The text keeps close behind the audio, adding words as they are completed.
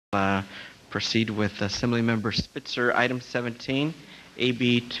uh, proceed with Assemblymember Spitzer, item 17,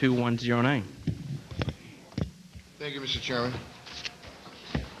 AB2109. Thank you, Mr. Chairman.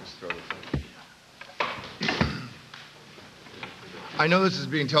 I know this is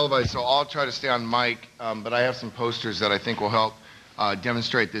being televised, so I'll try to stay on mic, but I have some posters that I think will help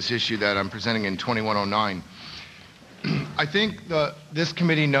demonstrate this issue that I'm presenting in 2109. I think this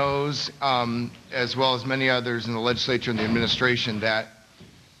committee knows, as well as many others in the legislature and the administration, that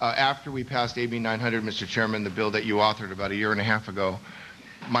after we passed AB 900, Mr. Chairman, the bill that you authored about a year and a half ago,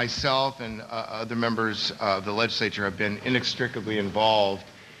 myself and other members of the legislature have been inextricably involved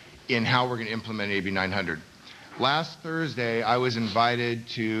in how we're going to implement AB 900. Last Thursday, I was invited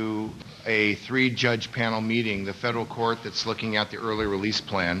to a 3-judge panel meeting, the federal court that's looking at the early release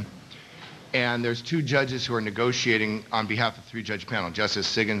plan. And there's 2 judges who are negotiating on behalf of the 3-judge panel, Justice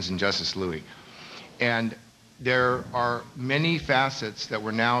Siggins and Justice Louie. And there are many facets that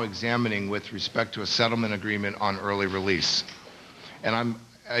we're now examining with respect to a settlement agreement on early release. And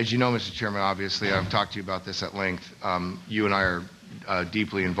as you know, Mr. Chairman, obviously, I've talked to you about this at length. You and I are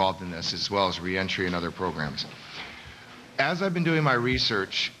deeply involved in this, as well as reentry and other programs. As I've been doing my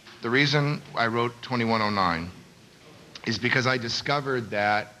research, the reason I wrote 2109 is because I discovered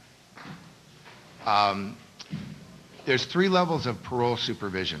that there's 3 levels of parole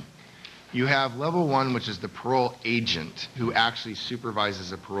supervision. You have level 1, which is the parole agent, who actually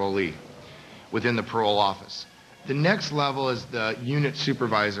supervises a parolee within the parole office. The next level is the unit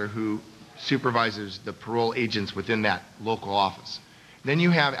supervisor, who supervises the parole agents within that local office. Then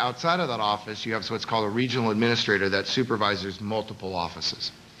you have, outside of that office, you have what's called a regional administrator that supervises multiple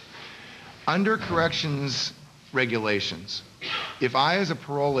offices. Under corrections regulations, if I, as a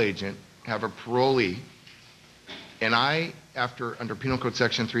parole agent, have a parolee, and under Penal Code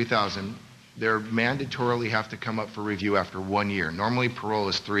Section 3000, they mandatorily have to come up for review after 1 year. Normally parole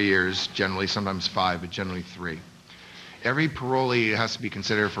is 3 years, generally sometimes 5, but generally 3. Every parolee has to be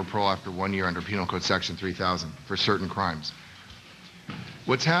considered for parole after 1 year under Penal Code Section 3000 for certain crimes.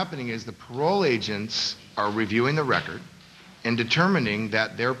 What's happening is the parole agents are reviewing the record and determining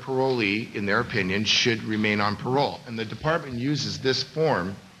that their parolee, in their opinion, should remain on parole. And the department uses this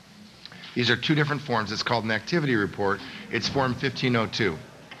form. These are 2 different forms. It's called an activity report. It's Form 1502.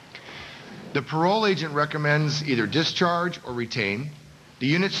 The parole agent recommends either discharge or retain. The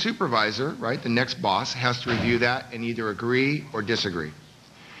unit supervisor, right, the next boss, has to review that and either agree or disagree.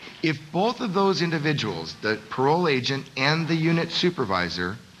 If both of those individuals, the parole agent and the unit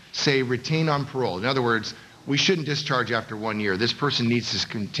supervisor, say retain on parole, in other words, we shouldn't discharge after 1 year, this person needs to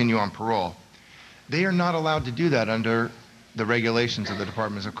continue on parole, they are not allowed to do that under the regulations of the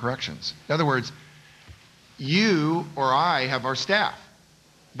Department of Corrections. In other words, you or I have our staff,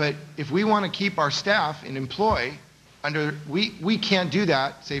 but if we want to keep our staff in employ, we can't do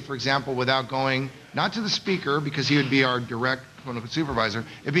that, say for example, without going, not to the speaker, because he would be our direct supervisor,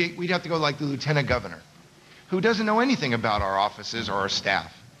 we'd have to go like the lieutenant governor, who doesn't know anything about our offices or our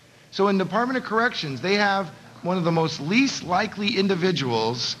staff. So in the Department of Corrections, they have one of the most least likely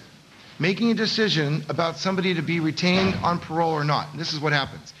individuals making a decision about somebody to be retained on parole or not. And this is what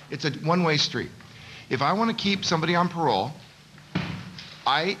happens. It's a one-way street. If I want to keep somebody on parole,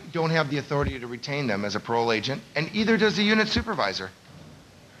 I don't have the authority to retain them as a parole agent, and either does the unit supervisor.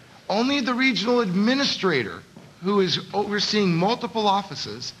 Only the regional administrator, who is overseeing multiple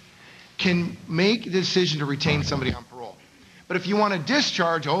offices, can make the decision to retain somebody on parole. But if you want to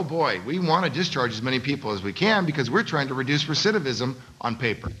discharge, oh boy, we want to discharge as many people as we can because we're trying to reduce recidivism on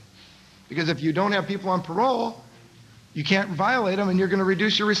paper. Because if you don't have people on parole, you can't violate them and you're going to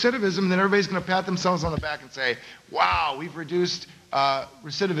reduce your recidivism, and then everybody's going to pat themselves on the back and say, wow, we've reduced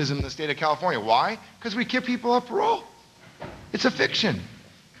recidivism in the state of California. Why? Because we keep people off parole. It's a fiction.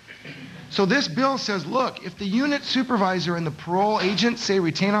 So this bill says, look, if the unit supervisor and the parole agent say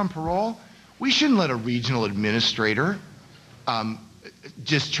retain on parole, we shouldn't let a regional administrator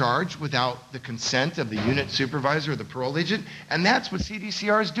discharge without the consent of the unit supervisor or the parole agent, and that's what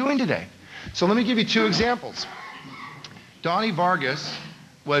CDCR is doing today. So let me give you 2 examples. Donnie Vargas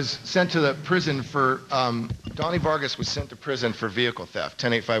was sent to the prison for, vehicle theft,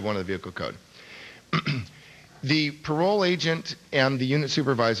 10851 of the Vehicle Code. The parole agent and the unit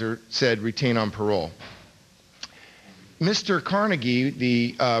supervisor said retain on parole. Mr. Carnegie,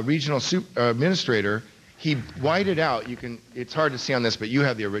 the regional administrator, he whited out, it's hard to see on this, but you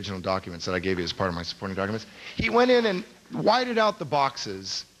have the original documents that I gave you as part of my supporting documents. He went in and whited out the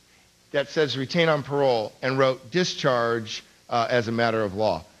boxes that says retain on parole and wrote discharge as a matter of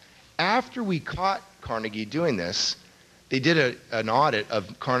law. After we caught Carnegie doing this, they did an audit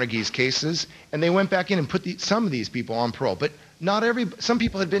of Carnegie's cases, and they went back in and put some of these people on parole. But Some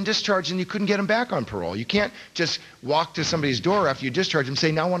people had been discharged and you couldn't get them back on parole. You can't just walk to somebody's door after you discharge them and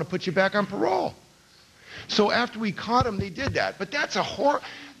say, now I want to put you back on parole. So after we caught them, they did that. But that's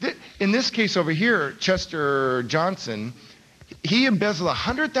in this case over here, Chester Johnson, he embezzled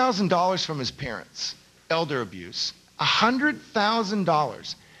 $100,000 from his parents, elder abuse,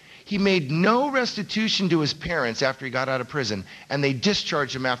 $100,000. He made no restitution to his parents after he got out of prison, and they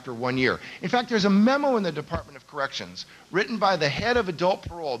discharged him after 1 year. In fact, there's a memo in the Department of Corrections written by the head of adult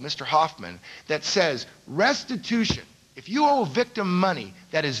parole, Mr. Hoffman, that says restitution. If you owe a victim money,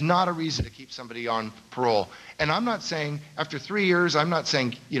 that is not a reason to keep somebody on parole. And I'm not saying, after 3 years, I'm not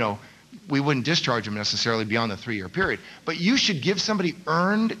saying, we wouldn't discharge them necessarily beyond the 3-year period. But you should give somebody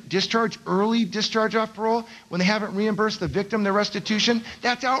earned discharge, early discharge off parole, when they haven't reimbursed the victim their restitution.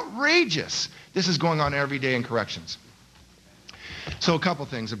 That's outrageous. This is going on every day in corrections. So a couple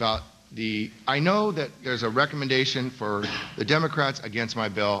things about I know that there's a recommendation for the Democrats against my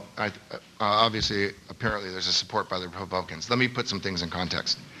bill. Obviously, apparently, there's a support by the Republicans. Let me put some things in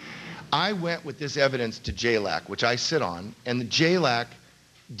context. I went with this evidence to JLAC, which I sit on, and the JLAC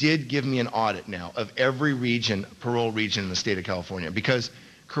did give me an audit now of every region, parole region in the state of California, because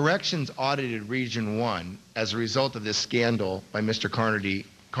corrections audited Region 1 as a result of this scandal by Mr.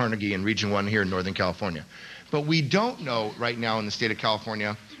 Carnegie in Region 1 here in Northern California. But we don't know right now in the state of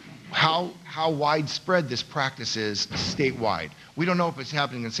California how widespread this practice is statewide. We don't know if it's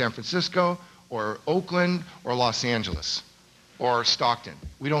happening in San Francisco or Oakland or Los Angeles or Stockton.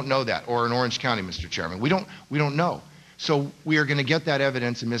 We don't know that, or in Orange County, Mr. Chairman. We don't know. So we are going to get that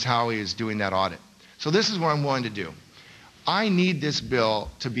evidence, and Ms. Howey is doing that audit. So this is what I'm willing to do. I need this bill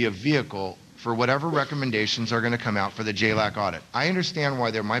to be a vehicle for whatever recommendations are going to come out for the JLAC audit. I understand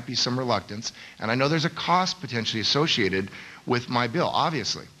why there might be some reluctance, and I know there's a cost potentially associated with my bill,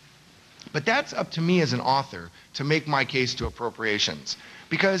 obviously. But that's up to me as an author to make my case to appropriations,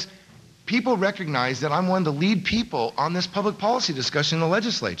 because people recognize that I'm one of the lead people on this public policy discussion in the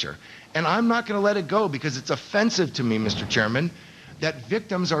legislature. And I'm not going to let it go, because it's offensive to me, Mr. Chairman, that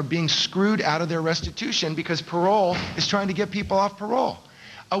victims are being screwed out of their restitution because parole is trying to get people off parole.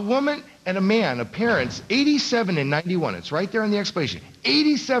 A woman and a man, parents, 87 and 91, it's right there in the explanation,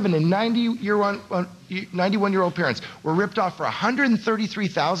 87 and 91-year-old parents were ripped off for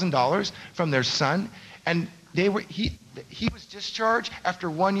 $133,000 from their son, and he was discharged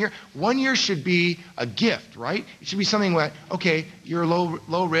after 1 year. 1 year should be a gift, right? It should be something like, okay, you're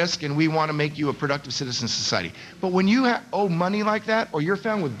low risk and we want to make you a productive citizen in society. But when you owe money like that, or you're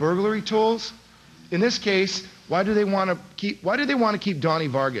found with burglary tools, in this case, why do they want to keep Donnie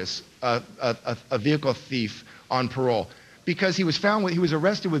Vargas, a vehicle thief, on parole? Because he was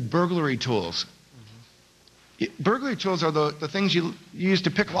arrested with burglary tools. Burglary tools are the things you use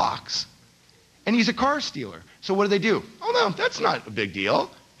to pick locks. And he's a car stealer. So what do? Oh, no, that's not a big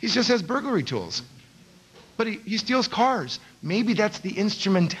deal. He just has burglary tools. But he steals cars. Maybe that's the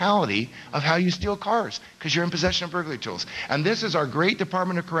instrumentality of how you steal cars, because you're in possession of burglary tools. And this is our great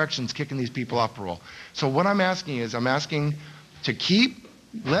Department of Corrections kicking these people off parole. So what I'm asking is, to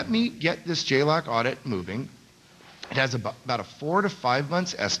let me get this JLAC audit moving. It has about a 4 to 5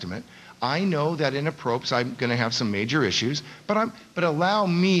 months estimate. I know that in approps I'm going to have some major issues, but allow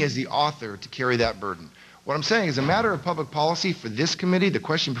me as the author to carry that burden. What I'm saying is, a matter of public policy for this committee, the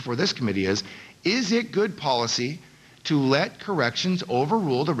question before this committee is it good policy to let corrections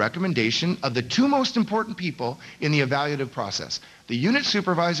overrule the recommendation of the two most important people in the evaluative process, the unit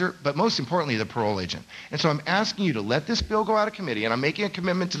supervisor, but most importantly, the parole agent? And so I'm asking you to let this bill go out of committee, and I'm making a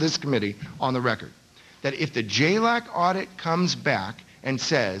commitment to this committee on the record, that if the JLAC audit comes back and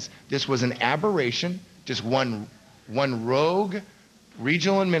says this was an aberration, just one rogue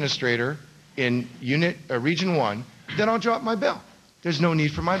regional administrator in Region 1, then I'll drop my bill. There's no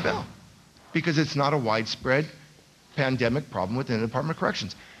need for my bill, because it's not a widespread pandemic problem within the Department of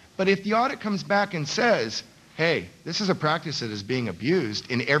Corrections. But if the audit comes back and says, hey, this is a practice that is being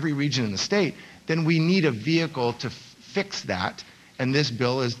abused in every region in the state, then we need a vehicle to fix that, and this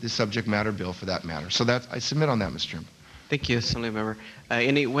bill is the subject matter bill for that matter. So I submit on that, Mr. Chairman. Thank you, Assemblymember.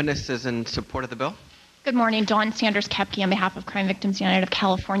 Any witnesses in support of the bill? Good morning. Dawn Sanders-Kepke on behalf of Crime Victims United of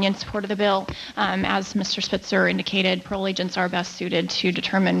California in support of the bill. As Mr. Spitzer indicated, parole agents are best suited to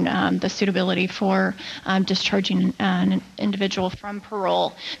determine the suitability for discharging an individual from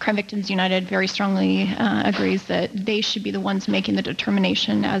parole. Crime Victims United very strongly agrees that they should be the ones making the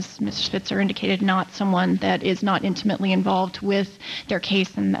determination, as Mr. Spitzer indicated, not someone that is not intimately involved with their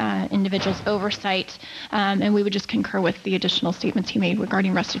case and individual's oversight. And we would just concur with the additional statements he made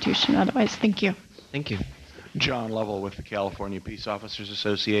regarding restitution. Otherwise, thank you. Thank you. John Lovell with the California Peace Officers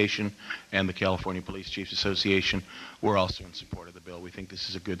Association and the California Police Chiefs Association. We're also in support of the bill. We think this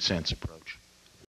is a good sense approach.